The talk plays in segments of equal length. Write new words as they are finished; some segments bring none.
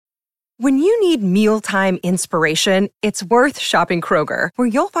When you need mealtime inspiration, it's worth shopping Kroger, where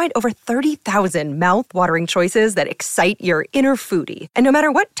you'll find over 30,000 mouth-watering choices that excite your inner foodie. And no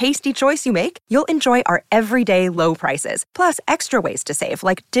matter what tasty choice you make, you'll enjoy our everyday low prices, plus extra ways to save,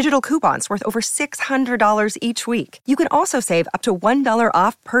 like digital coupons worth over $600 each week. You can also save up to $1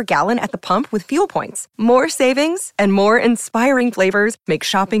 off per gallon at the pump with fuel points. More savings and more inspiring flavors make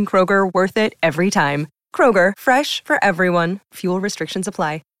shopping Kroger worth it every time. Kroger, fresh for everyone. Fuel restrictions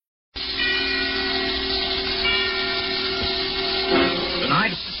apply.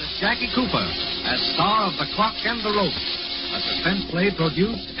 Tonight, Jackie Cooper as star of The Clock and the Rope, a suspense play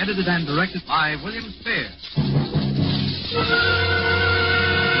produced, edited, and directed by William Spears.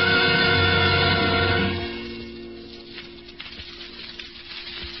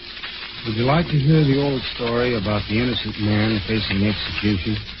 Would you like to hear the old story about the innocent man facing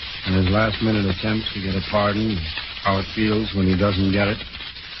execution and his last-minute attempts to get a pardon, and how it feels when he doesn't get it?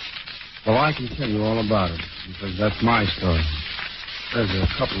 Well, I can tell you all about it, because that's my story. There's a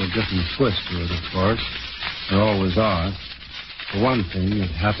couple of different twists to it, of course. There always are. For one thing,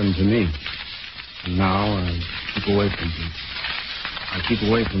 it happened to me. And now I keep away from them. I keep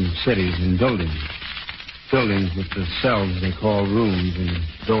away from cities and buildings. Buildings with the cells they call rooms and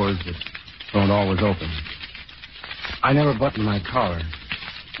doors that don't always open. I never button my collar.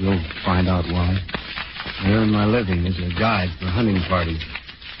 You'll find out why. I earn my living as a guide for hunting parties.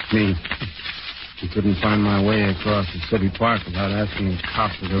 Me. I couldn't find my way across the city park without asking a cop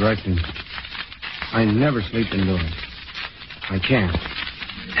for directions. I never sleep indoors. I can't.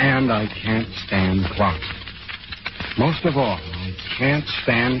 And I can't stand clocks. Most of all, I can't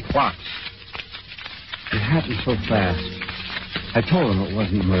stand clocks. It happened so fast. I told him it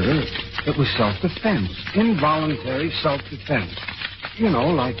wasn't murder. It was self-defense. Involuntary self-defense. You know,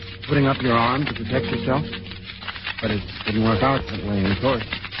 like putting up your arm to protect yourself. But it didn't work out that way in court.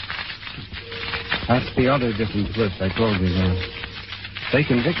 That's the other different twist I told you about. They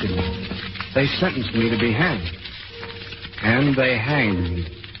convicted me. They sentenced me to be hanged. And they hanged me.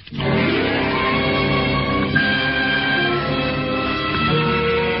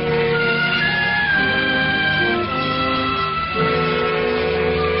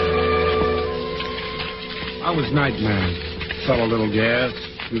 I was night man. Sell a little gas,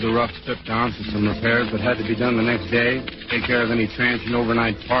 do the rough strip down for some repairs that had to be done the next day, take care of any transient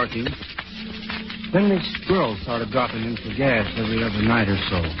overnight parking. Then this girl started dropping in for gas every other night or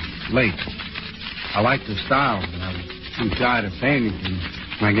so, late. I liked her style, but I was too shy to say anything.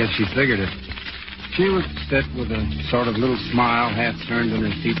 I guess she figured it. She would sit with a sort of little smile half turned in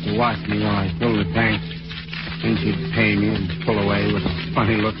her seat to watch me while I filled the tank. Then she'd pay me and pull away with a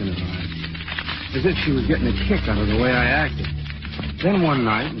funny look in her eyes, as if she was getting a kick out of the way I acted. Then one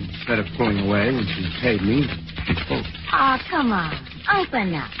night, instead of pulling away when she paid me, she spoke. Oh, come on.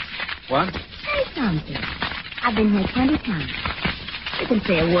 Open up. What? Say something. I've been here 20 times. You can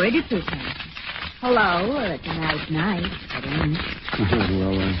say a word or two, can't you? Hello, it's a nice night. I don't know.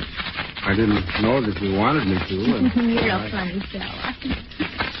 Well, I didn't know that you wanted me to. You're a funny fella.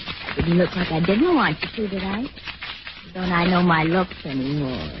 I didn't look like I didn't want you to, did I? Don't I know my looks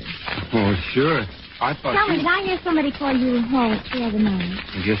anymore? Oh, sure. I thought Tell me, did I hear somebody call you Hank the other night?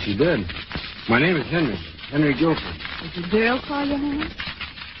 I guess you did. My name is Henry. Henry Guilford. Did the girl call you Hank?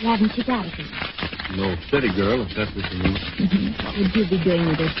 You haven't you got it yet? No, steady girl, if that's what you mean. What would you be doing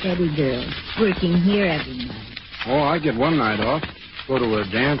with a steady girl? Working here every night. Oh, I get one night off. Go to a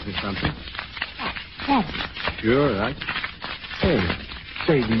dance or something. That's Sure, right. Hey,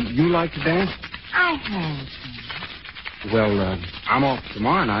 say, do you like to dance? I have. Well, I'm off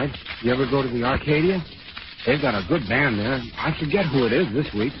tomorrow night. You ever go to the Arcadia? They've got a good band there. I forget who it is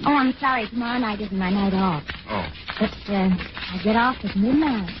this week. Oh, I'm sorry. Tomorrow night isn't my night off. Oh. But I get off at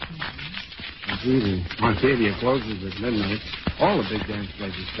midnight. I see the Arcadia closes at midnight. All the big dance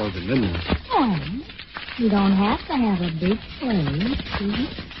places close at midnight. Oh, you don't have to have a big place, do you?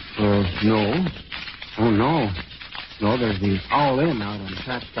 No. Oh, no. No, there's the Owl Inn out on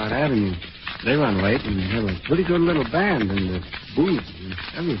Tapscott Avenue. They run late and they have a pretty good little band and the booze and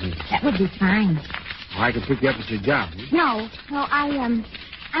everything. That would be fine. I could pick you up at your job. No,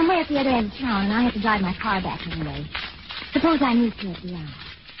 I'm way at the other end of town, and I have to drive my car back anyway. Suppose I meet you at the hour.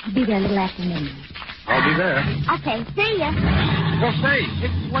 I'll be there a little after midnight. I'll be there. Okay, see ya. Well, say,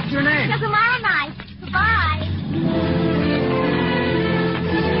 what's your name? Till tomorrow night. Goodbye.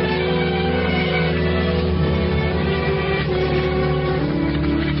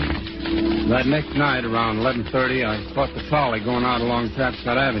 That next night, around 11:30, I caught the trolley going out along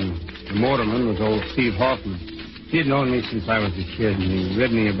Tapscott Avenue. The motorman was old Steve Hoffman. He had known me since I was a kid, and he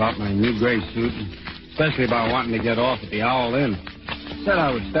read me about my new gray suit, especially about wanting to get off at the Owl Inn. said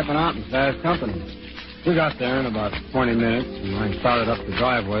I was stepping out in fast company. We got there in about 20 minutes, and I started up the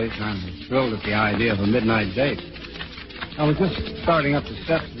driveway, kind of thrilled at the idea of a midnight date. I was just starting up the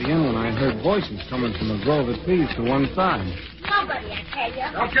steps of the inn when I heard voices coming from a grove of trees to one side. Nobody, I tell you.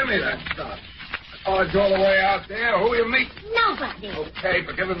 Don't give me that stuff. I followed you all the way out there. Who you meet? Nobody. Okay,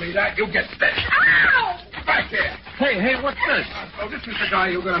 for giving me that, you get this. Ow! Get back here. Hey, what's this? So this is the guy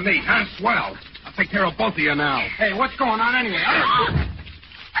you're going to meet, huh? Swell. I'll take care of both of you now. Hey, what's going on anyway?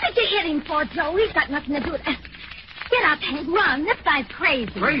 What did you hit him for, Joe? He's got nothing to do with it. Get up, Hank. Run. This guy's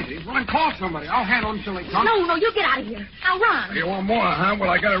crazy. Crazy? Run, call somebody. I'll handle him till he comes. No, you get out of here. Now run. You want more, huh? Well,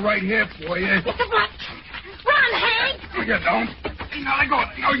 I got it right here for you. Get the blood. Run, Hank. No, you don't. No, let go.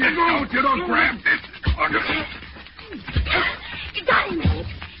 No, you don't. You don't grab this. You got him, Hank.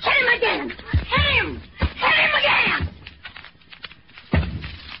 Hit him again. Hit him. Hit him again.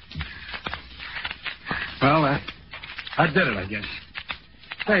 Well, I did it, I guess.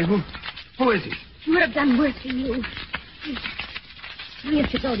 Hey, who is he? He would have done worse to you. We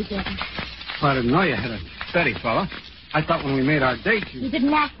used to go together. Well, I didn't know you had a steady fella. I thought when we made our date You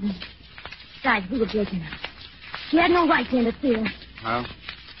didn't ask me. Besides, we were breaking up. You had no right to interfere. Well,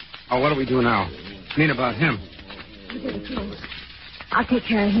 what do we do now? Mean about him? You better go. I'll take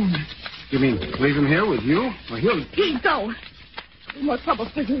care of him. You mean leave him here with you? Well, he'll... Please go. There'll be more trouble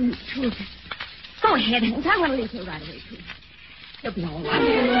for you, too. Go ahead, Hank. I want to leave here right away, too. He'll be all right.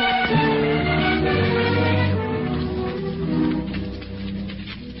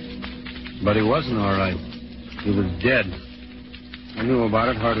 But he wasn't all right. He was dead. I knew about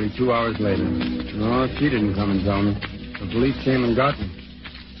it hardly 2 hours later. No, she didn't come and tell me. The police came and got me.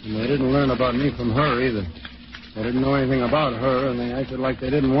 And they didn't learn about me from her either. They didn't know anything about her, and they acted like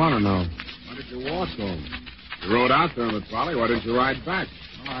they didn't want to know. Why did you walk home? You rode out there in the trolley. Why didn't you ride back?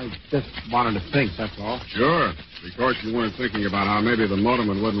 I just wanted to think, that's all. Sure. Because you weren't thinking about how maybe the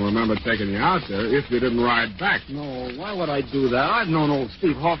motorman wouldn't remember taking you out there if you didn't ride back. No, why would I do that? I've known old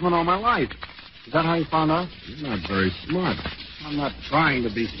Steve Hoffman all my life. Is that how you found out? He's not very smart. I'm not trying to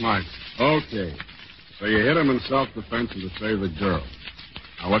be smart. Okay. So you hit him in self-defense and to save the girl.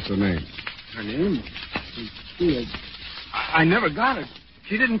 Now, what's her name? Her name? I never got it.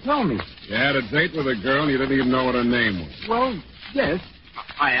 She didn't tell me. You had a date with a girl and you didn't even know what her name was. Well, yes.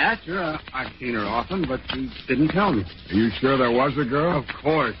 I asked her. I've seen her often, but she didn't tell me. Are you sure there was a girl? Of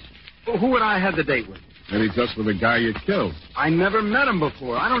course. Who would I have the date with? Maybe just with the guy you killed. I never met him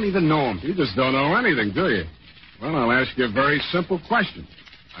before. I don't even know him. You just don't know anything, do you? Well, I'll ask you a very simple question.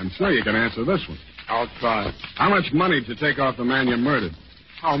 I'm sure you can answer this one. I'll try. How much money did you take off the man you murdered?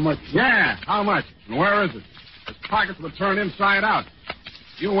 How much? Yeah, how much? And where is it? His pockets were turned inside out.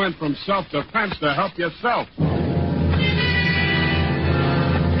 You went from self-defense to help yourself.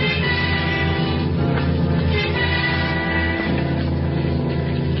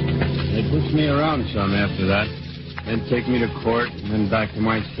 They pushed me around some after that. They'd take me to court and then back to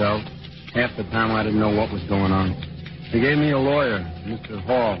my cell. Half the time I didn't know what was going on. They gave me a lawyer, Mr.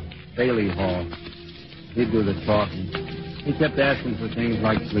 Hall, Bailey Hall. He'd do the talking. He kept asking for things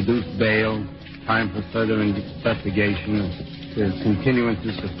like reduced bail, time for further investigation,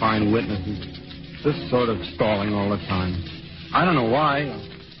 continuances to find witnesses. This sort of stalling all the time. I don't know why.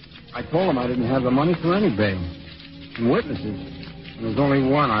 I told him I didn't have the money for any bail. And witnesses. There was only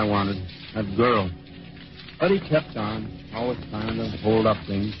one I wanted, that girl. But he kept on, always trying to hold up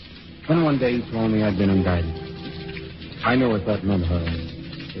things. Then one day he told me I'd been indicted. I knew what that meant, Harry.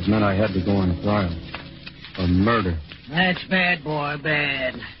 It meant I had to go on trial. For murder. That's bad, boy,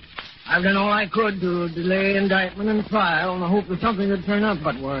 bad. I've done all I could to delay indictment and trial in the hope that something would turn up,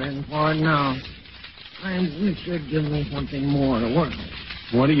 but we're in for it now. I wish you'd give me something more to work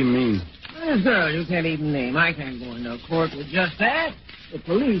with. What do you mean? This girl you can't even name. I can't go into court with just that. The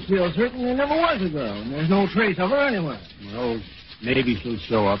police feel certain there never was a girl, and there's no trace of her anywhere. Well, maybe she'll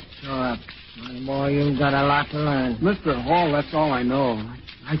show up. Show up. My boy, you've got a lot to learn. Mr. Hall, that's all I know.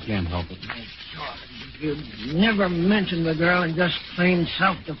 I can't help it. You never mentioned the girl in just plain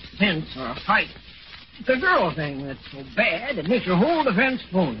self-defense or a fight. It's the girl thing that's so bad, it makes your whole defense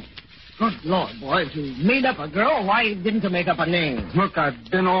phony. Good Lord, boy, if you made up a girl, why didn't you make up a name? Look, I've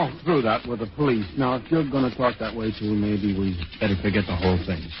been all through that with the police. Now, if you're going to talk that way, too, maybe we better forget the whole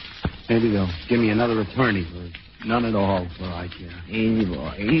thing. Maybe they'll give me another attorney or none at all, for I care. Easy,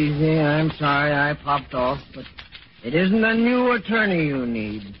 boy, easy. I'm sorry I popped off, but it isn't a new attorney you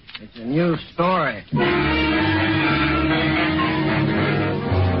need. It's a new story.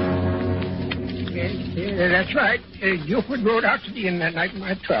 Yes, that's right. Guilford rode out to the inn that night in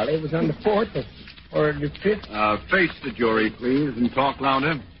my trolley. It was on the 4th or the 5th. Face the jury, please, and talk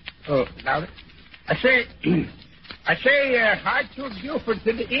louder. Oh, louder? I say, I say, I took Guilford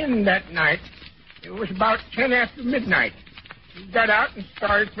to the inn that night. It was about 10 after midnight. He got out and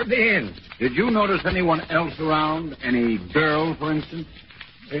started for the inn. Did you notice anyone else around? Any girl, for instance?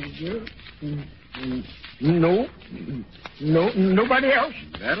 No. Nobody else.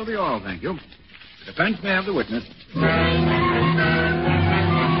 That'll be all, thank you. The defense may have the witness.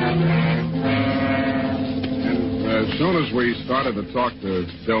 And as soon as we started to talk to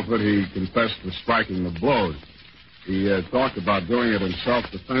Guilford, he confessed to striking the blows. He talked about doing it in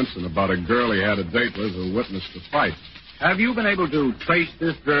self-defense and about a girl he had a date with who witnessed the fight. Have you been able to trace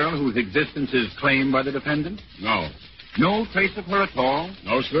this girl whose existence is claimed by the defendant? No. No trace of her at all?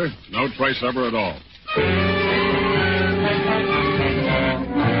 No, sir. No trace of her at all.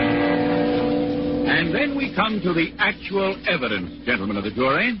 And then we come to the actual evidence, gentlemen of the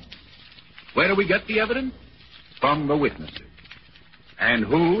jury. Where do we get the evidence? From the witnesses. And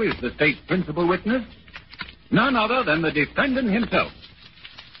who is the state's principal witness? None other than the defendant himself.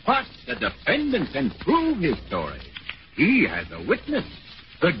 But the defendant can prove his story. He has a witness.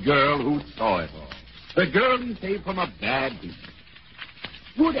 The girl who saw it all. The girl he saved from a bad beat.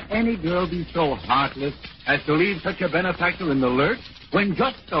 Would any girl be so heartless as to leave such a benefactor in the lurch when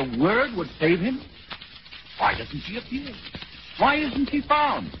just a word would save him? Why doesn't she appear? Why isn't she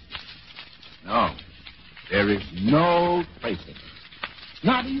found? No. There is no trace of her.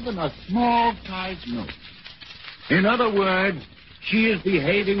 Not even a small-sized note. In other words, she is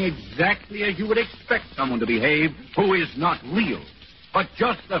behaving exactly as you would expect someone to behave who is not real, but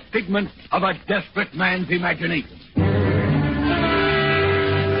just the figment of a desperate man's imagination.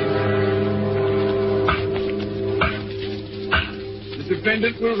 The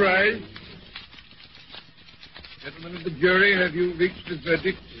defendant will rise. Gentlemen of the jury, have you reached a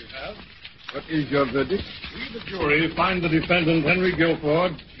verdict? We have. What is your verdict? We, the jury, find the defendant, Henry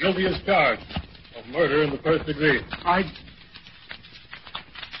Guilford, guilty as charged of murder in the first degree.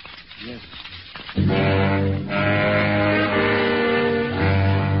 Yes.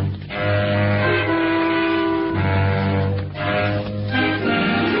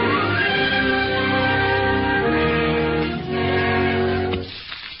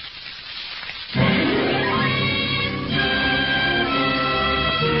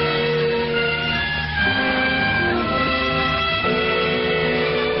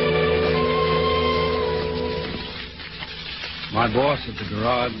 My boss at the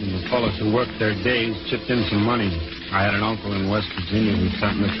garage and the fellows who worked their days chipped in some money. I had an uncle in West Virginia who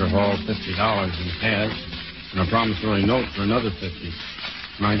sent Mr. Hall $50 in cash and a promissory note for another $50.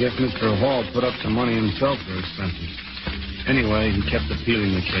 And I guess Mr. Hall put up some money himself for expenses. Anyway, he kept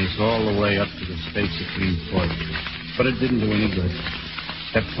appealing the case all the way up to the state Supreme Court. But it didn't do any good.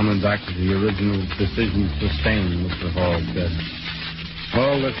 Kept coming back to the original decision sustained, Mr. Hall said.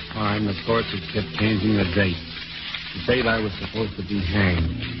 All this time, the courts had kept changing the date. The date I was supposed to be hanged.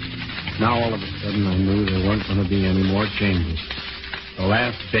 Now, all of a sudden, I knew there weren't going to be any more changes. The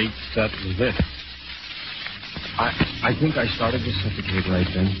last date set was this. I think I started to suffocate right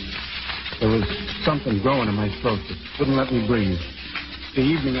then. There was something growing in my throat that wouldn't let me breathe. The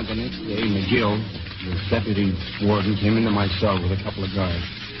evening of the next day, McGill, the deputy warden, came into my cell with a couple of guards.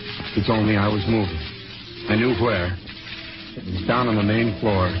 He told me I was moving. I knew where. It was down on the main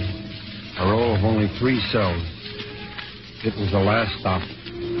floor. A row of only 3 cells. It was the last stop.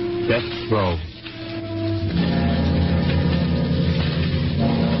 Death row.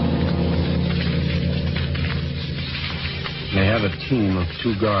 They have a team of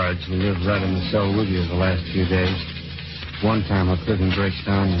 2 guards who live right in the cell with you the last few days. One time a prison breaks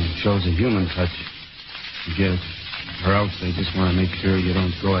down and shows a human touch. You get it. Or else they just want to make sure you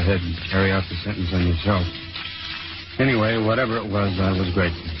don't go ahead and carry out the sentence on yourself. Anyway, whatever it was, I was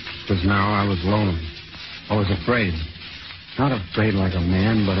grateful. Because now I was lonely. I was afraid. Not afraid like a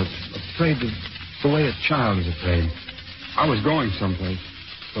man, but afraid the way a child is afraid. I was going someplace.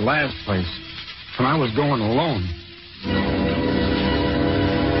 The last place. And I was going alone.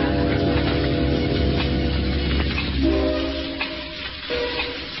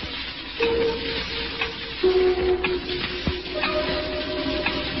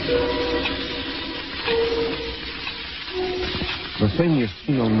 The thing you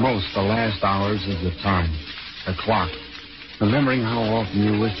feel most the last hours is the time. The clock. Remembering how often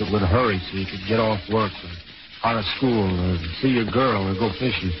you wished it would hurry so you could get off work or out of school or see your girl or go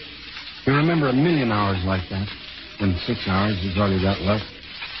fishing. You remember a million hours like that, when 6 hours is all you got left.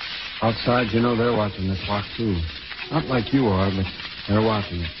 Outside, you know they're watching the clock, too. Not like you are, but they're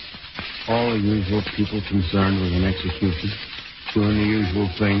watching it. All the usual people concerned with an execution, doing the usual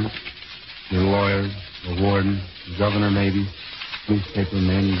things. Your lawyer, the warden, the governor maybe, newspaper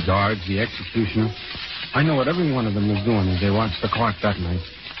men, guards, the executioner. I know what every one of them was doing as they watched the clock that night.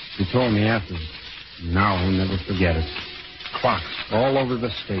 He told me after. Now I'll never forget it. Clocks all over the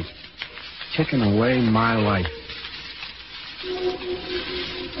state, ticking away my life.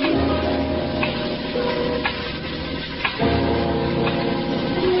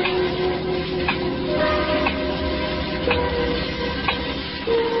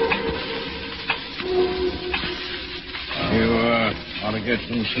 You ought to get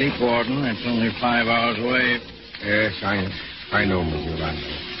some sleep, Warden. It's only 5 hours away. Yes, I know, Mr.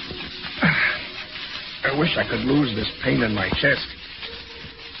 Randall. I wish I could lose this pain in my chest.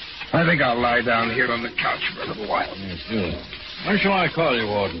 I think I'll lie down here on the couch for a little while. Yes, do. When shall I call you,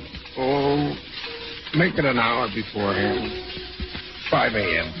 Warden? Oh, make it an hour beforehand. 5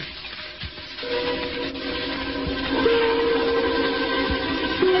 a.m.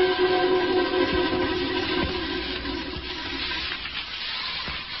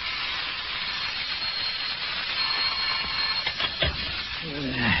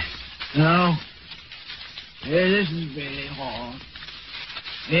 No. This is Billy Hall.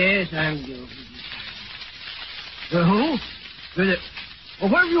 Yes, I'm guilty. Who?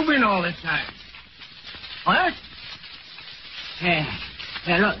 Well, where have you been all this time? What? Hey,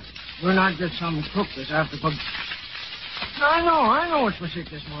 look. We're not just some crook that's after... I know it's for sick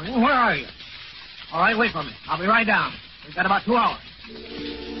this morning. Where are you? All right, wait for me. I'll be right down. We've got about 2 hours.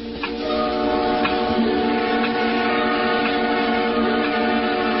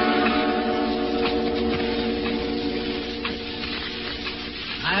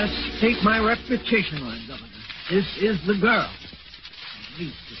 I'll stake my reputation on it, Governor. This is the girl. At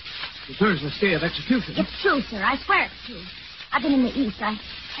least it deserves a stay of execution. It's true, sir. I swear it's true. I've been in the East. I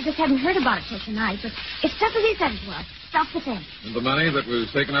just haven't heard about it till tonight, but it's just as he said it was. Self-defense. And the money that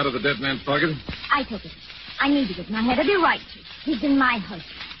was taken out of the dead man's pocket? I took it. I needed it, and I had every right to. He's been my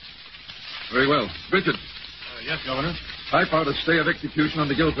husband. Very well. Richard. Yes, Governor. Type out a stay of execution on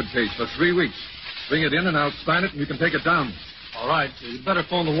the Guilford case for 3 weeks. Bring it in, and I'll sign it, and you can take it down. All right. You'd better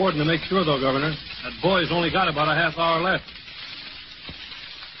phone the warden to make sure, though, Governor. That boy's only got about a half hour left.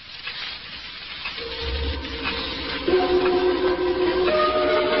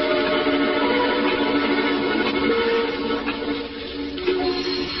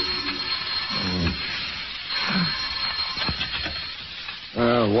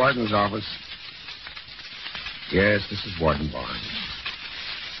 Warden's office. Yes, this is Warden Barnes.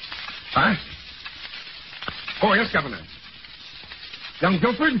 Huh? Oh, yes, Governor. Young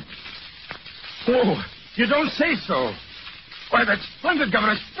Guilford? Oh, you don't say so. Why, that's splendid,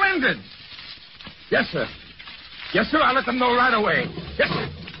 Governor, splendid. Yes, sir. Yes, sir, I'll let them know right away. Yes, sir.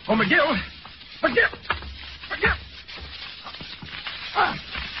 Oh, McGill. McGill.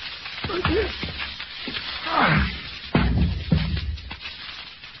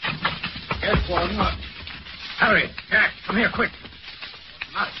 Yes, Warden. Harry, Jack, come here, quick.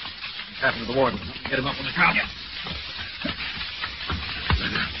 What's happened to the warden? Get him up on the couch.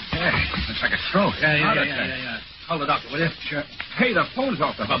 Yeah, looks like a stroke. Yeah. Call the doctor, will you? Sure. Hey, the phone's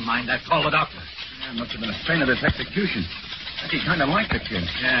off the hook. Never mind that. Call the doctor. Yeah, must have been a strain of this execution. He kind of liked the kid.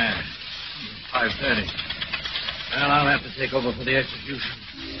 Yeah. 5:30. Well, I'll have to take over for the execution.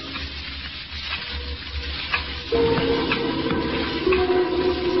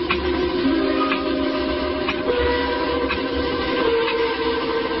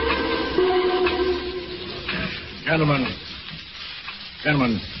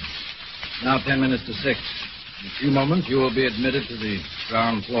 Gentlemen, now 10 minutes to 6. In a few moments, you will be admitted to the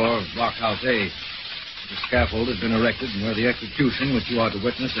ground floor of Blockhouse A. The scaffold has been erected, and where the execution, which you are to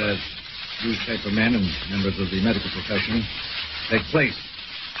witness as newspaper men and members of the medical profession, take place.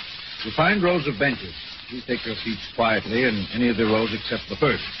 You'll find rows of benches. Please take your seats quietly in any of the rows except the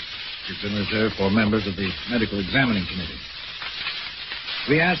first, which has been reserved for members of the medical examining committee.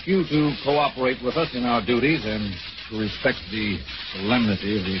 We ask you to cooperate with us in our duties and to respect the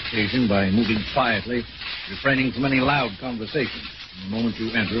solemnity of the occasion by moving quietly, refraining from any loud conversation from the moment you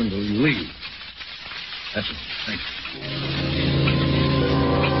enter until you leave. That's it. Thanks.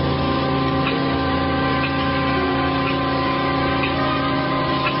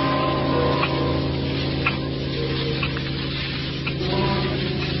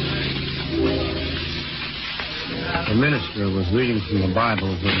 The minister was reading from the Bible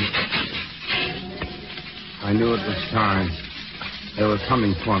when I knew it was time. They were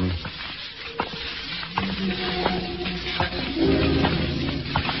coming for me.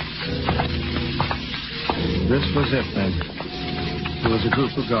 This was it, then. There was a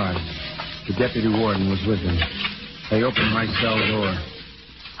group of guards. The deputy warden was with them. They opened my cell door.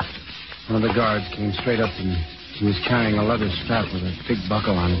 One of the guards came straight up to me. He was carrying a leather strap with a big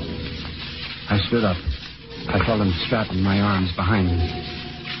buckle on it. I stood up. I felt him strapping my arms behind me.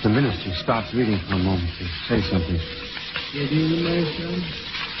 The minister stopped reading for a moment to say something. Good evening, my son.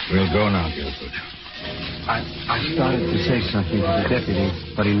 We'll go now, Guilford. I started to say something to the deputy,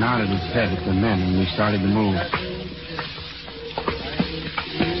 but he nodded his head at the men, and we started to move.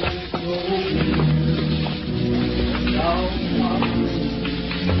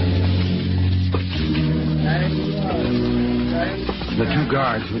 The two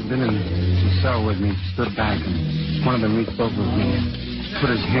guards who'd been in the cell with me stood back, and one of them reached over me,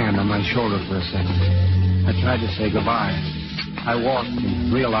 put his hand on my shoulder for a second. I tried to say goodbye. I walked and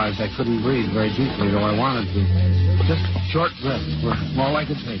realized I couldn't breathe very deeply, though I wanted to. Just short breaths were all I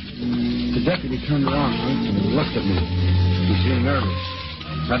could take. The deputy turned around and looked at me. He seemed nervous.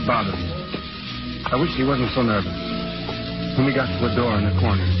 That bothered me. I wish he wasn't so nervous. When we got to a door in the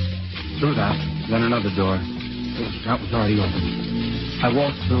corner, through that, then another door. That was already open. I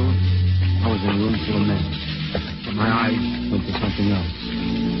walked through. I was in a room full of men. But my eyes went to something else.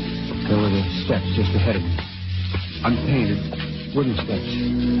 There were the steps just ahead of me. Unpainted, wooden steps.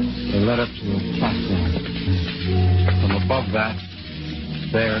 They led up to a platform. From above that, up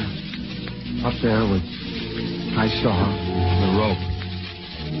there, I saw the rope.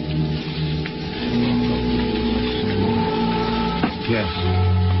 Yes.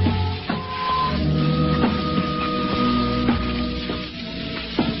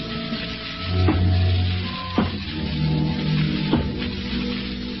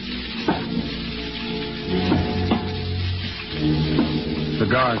 The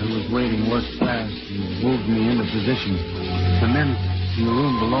guard who was waiting worked fast and moved me into position. The men in the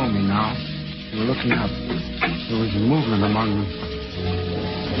room below me now were looking up. There was a movement among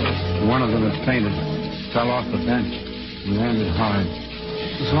them. One of them had fainted, fell off the bench, and landed hard.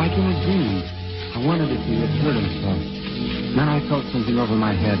 It was like in a dream. I wondered if he had hurt himself. Then I felt something over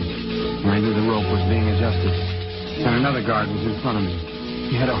my head, and I knew the rope was being adjusted. And another guard was in front of me.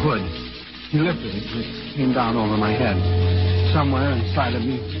 He had a hood. He lifted it, and it came down over my head. Somewhere inside of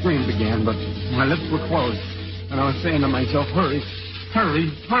me, a scream began, but my lips were closed, and I was saying to myself, hurry,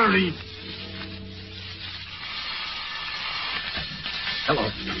 hurry, hurry. Hello.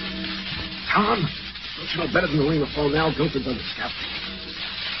 Tom, don't you know better than to ring the phone now? Guilford's on the scaffold.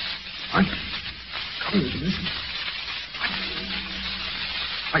 What? Come here, listen.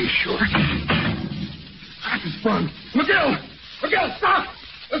 Are you sure? It's Brun. McGill! McGill, stop!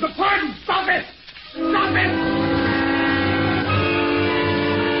 There's a pardon! Stop it! Stop it!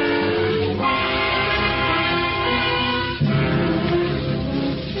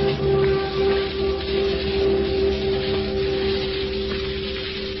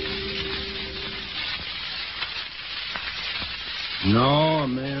 No, a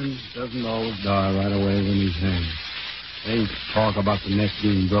man doesn't always die right away when he's hanged. They talk about the neck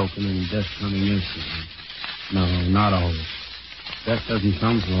being broken and death coming instantly. No, not always. Death doesn't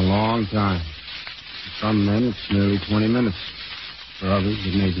come for a long time. For some men, it's nearly 20 minutes. For others,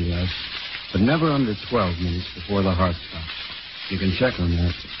 it may be less. But never under 12 minutes before the heart stops. You can check on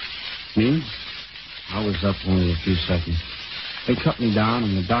that. Me? I was up only a few seconds. They cut me down,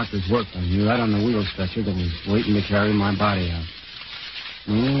 and the doctors worked on me right on the wheel stretcher that was waiting to carry my body out.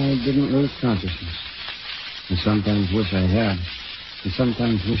 I didn't lose consciousness. I sometimes wish I had. I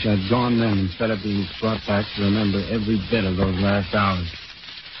sometimes wish I'd gone then instead of being brought back to remember every bit of those last hours.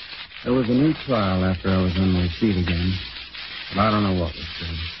 There was a new trial after I was on my feet again. But I don't know what was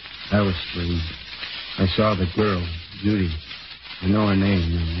said. That was strange. I saw the girl, Judy. I know her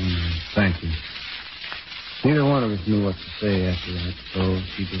name now, and I thanked her. Neither one of us knew what to say after that, so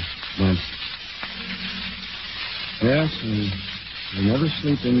she just went. Yes, I never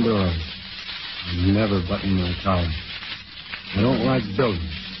sleep indoors. I never button my collar. I don't like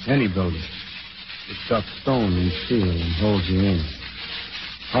buildings, any building. It's got stone and steel and holds you in.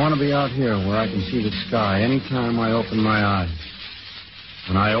 I want to be out here where I can see the sky any time I open my eyes.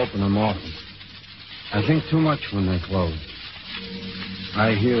 And I open them often. I think too much when they close.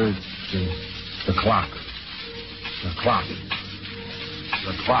 I hear the clock. The clock.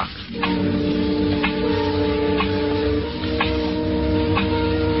 The clock.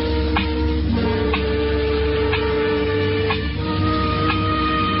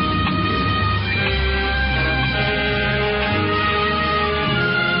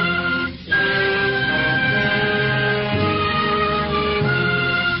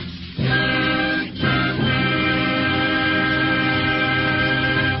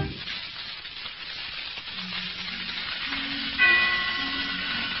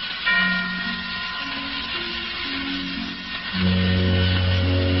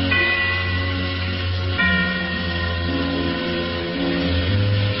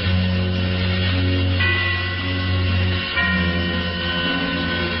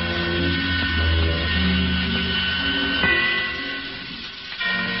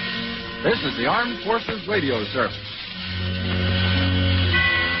 This is the Armed Forces Radio Service.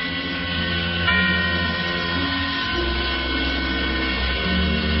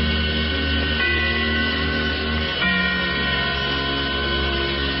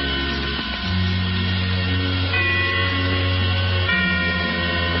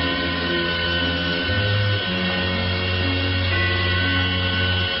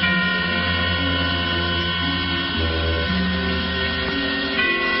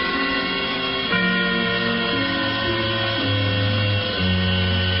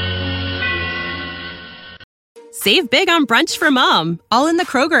 Save big on brunch for mom, all in the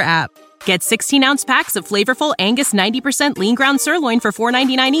Kroger app. Get 16-ounce packs of flavorful Angus 90% lean ground sirloin for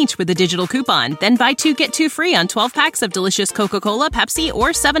 $4.99 each with a digital coupon. Then buy 2, get 2 free on 12 packs of delicious Coca-Cola, Pepsi, or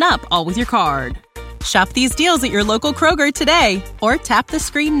 7-Up, all with your card. Shop these deals at your local Kroger today, or tap the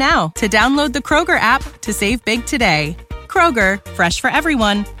screen now to download the Kroger app to save big today. Kroger, fresh for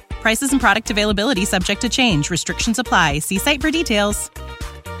everyone. Prices and product availability subject to change. Restrictions apply. See site for details.